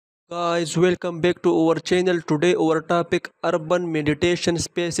Guys, welcome back to our channel. Today our topic urban meditation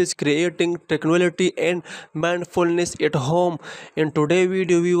spaces, creating tranquility and mindfulness at home. In today's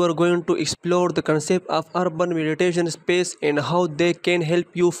video we are going to explore the concept of urban meditation space and how they can help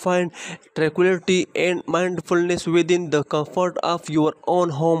you find tranquility and mindfulness within the comfort of your own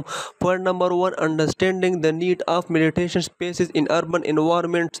home. Point number 1, understanding the need of meditation spaces in urban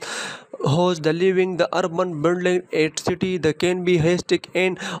environments. Host the living the urban building at city that can be hectic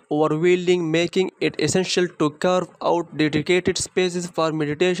and overwhelming, making it essential to carve out dedicated spaces for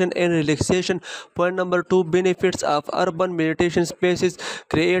meditation and relaxation. Point number 2, benefits of urban meditation spaces.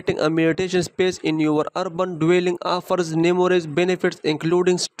 Creating a meditation space in your urban dwelling offers numerous benefits,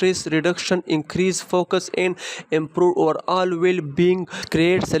 including stress reduction, increased focus, and improved overall well-being.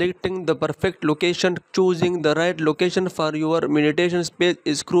 Create selecting the perfect location. Choosing the right location for your meditation space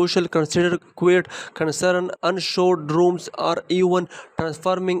is crucial. Consider quiet, concern, unshowed rooms, or even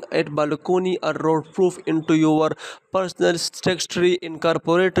transforming a balcony or roof into your personal sanctuary.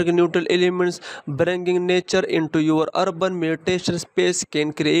 Incorporating neutral elements, bringing nature into your urban meditation space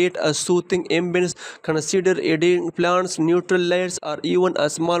can create a soothing ambience. Consider adding plants, neutral lights, or even a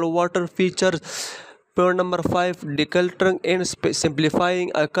small water feature. Point number 5, decluttering and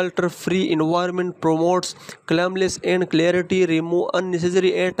simplifying. A clutter-free environment promotes calmness and clarity. Remove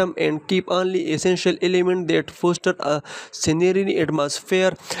unnecessary items and keep only essential elements that foster a serene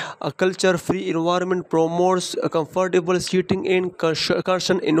atmosphere. A culture-free environment promotes a comfortable seating and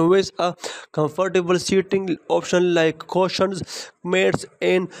cushion. Innovates a comfortable seating option like cushions, mats,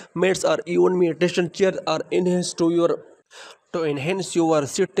 or even meditation chairs are enhanced to enhance your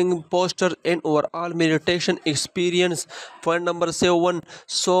sitting posture and overall meditation experience. Point number 7,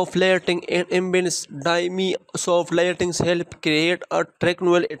 soft lighting and ambience. Dimmy soft lightings help create a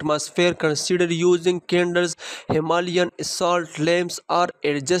tranquil atmosphere. Consider using candles, Himalayan salt lamps, or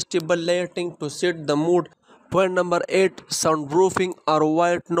adjustable lighting to set the mood. Point number 8, soundproofing or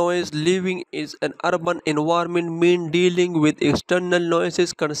white noise. Living is an urban environment mean dealing with external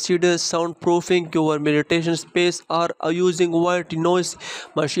noises. Consider soundproofing your meditation space or using white noise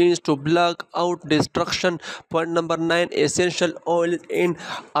machines to block out distraction. Point number 9, essential oils in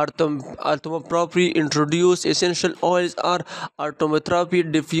aromatherapy. Introduce essential oils or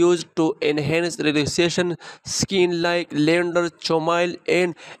aromatherapy diffused to enhance relaxation. Skin like lavender, chamomile,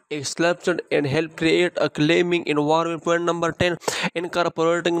 and eucalyptus and help create a calming environment. Point number 10,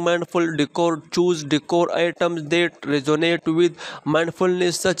 incorporating mindful decor. Choose decor items that resonate with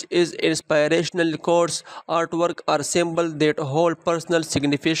mindfulness, such as inspirational quotes, artwork, or symbols that hold personal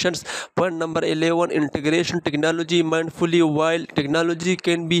significance. Point number 11, integration technology mindfully. While technology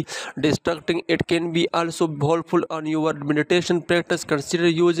can be distracting, it can be also helpful on your meditation practice. Consider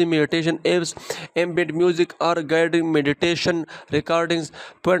using meditation apps, ambient music, or guided meditation recordings.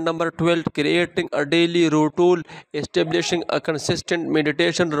 Point number 12, creating a daily routine. Establishing a consistent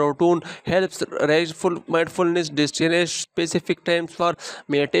meditation routine helps raise full mindfulness. Destination specific times for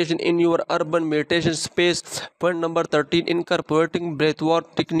meditation in your urban meditation space. Point number 13, incorporating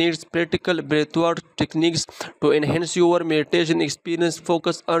breathwork techniques. Practical breathwork techniques to enhance your meditation experience.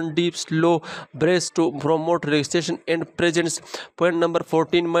 Focus on deep, slow breaths to promote relaxation and presence. Point number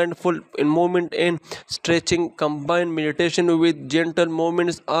 14, mindful in movement and stretching. Combine meditation with gentle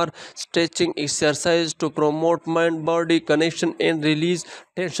movements or stretching exercise to promote mind body connection and release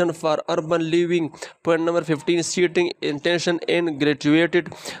tension for urban living. Point number 15, setting intention and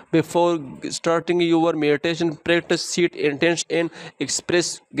graduated. Before starting your meditation practice, set intention and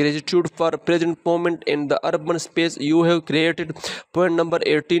express gratitude for present moment in the urban space you have created. Point number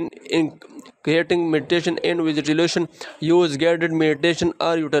 18, in creating meditation and visualization. Use guided meditation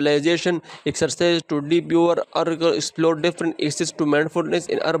or utilization exercise to deep your or explore different access to mindfulness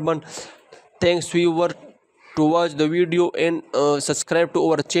in urban. Thanks viewer to watch the video and subscribe to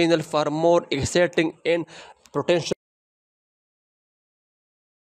our channel for more exciting and potential